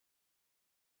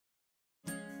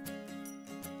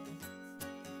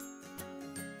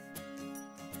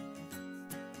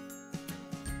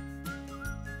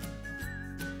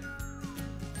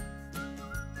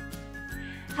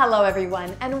Hello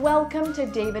everyone, and welcome to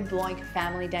David Bloink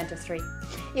Family Dentistry.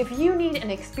 If you need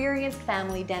an experienced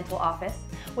family dental office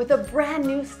with a brand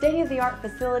new state-of-the-art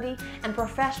facility and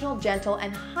professional, gentle,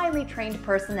 and highly trained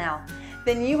personnel,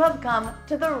 then you have come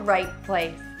to the right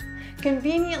place.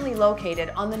 Conveniently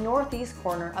located on the northeast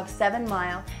corner of 7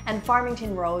 Mile and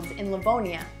Farmington Roads in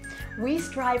Livonia, we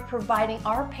strive providing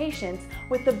our patients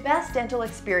with the best dental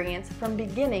experience from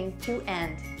beginning to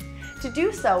end. To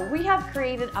do so, we have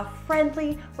created a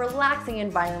friendly, relaxing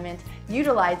environment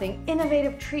utilizing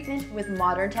innovative treatment with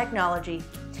modern technology.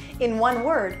 In one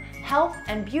word, health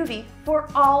and beauty for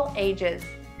all ages.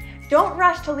 Don't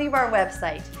rush to leave our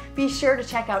website. Be sure to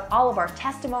check out all of our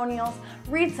testimonials,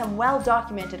 read some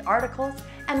well-documented articles,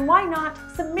 and why not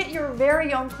submit your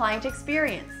very own client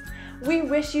experience. We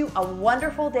wish you a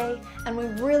wonderful day, and we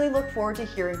really look forward to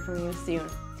hearing from you soon.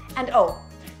 And oh,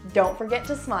 don't forget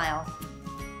to smile.